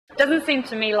doesn't seem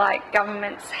to me like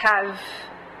governments have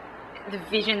the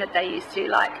vision that they used to.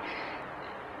 Like,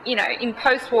 you know, in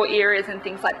post-war eras and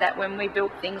things like that, when we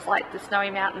built things like the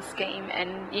Snowy Mountain scheme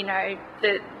and, you know,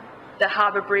 the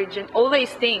Harbour Bridge and all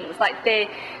these things, like they're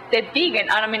big,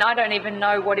 and I mean, I don't even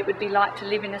know what it would be like to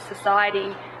live in a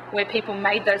society where people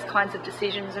made those kinds of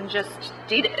decisions and just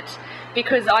did it,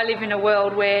 because I live in a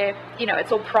world where, you know,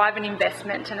 it's all private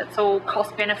investment and it's all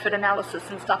cost-benefit analysis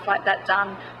and stuff like that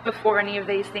done before any of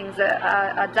these things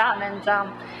are done. And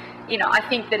you know, I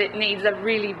think that it needs a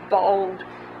really bold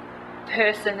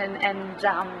person and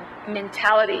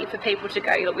mentality for people to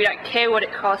go, look, we don't care what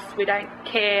it costs, we don't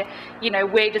care, you know,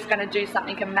 we're just going to do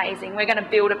something amazing, we're going to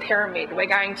build a pyramid, we're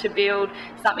going to build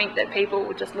something that people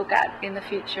will just look at in the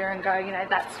future and go, you know,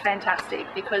 that's fantastic.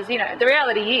 Because, you know, the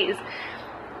reality is,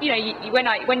 you know,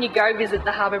 when you go visit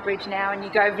the Harbour Bridge now and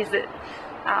you go visit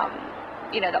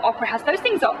you know, the Opera House, those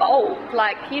things are old.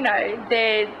 Like, you know,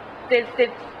 they're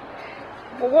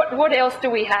what else do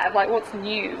we have? Like, what's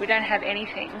new? We don't have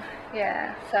anything.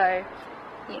 Yeah, so,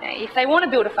 you know, if they want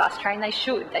to build a fast train, they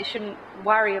should. They shouldn't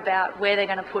worry about where they're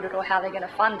going to put it or how they're going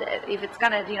to fund it. If it's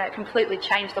going to, you know, completely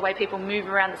change the way people move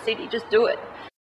around the city, just do it.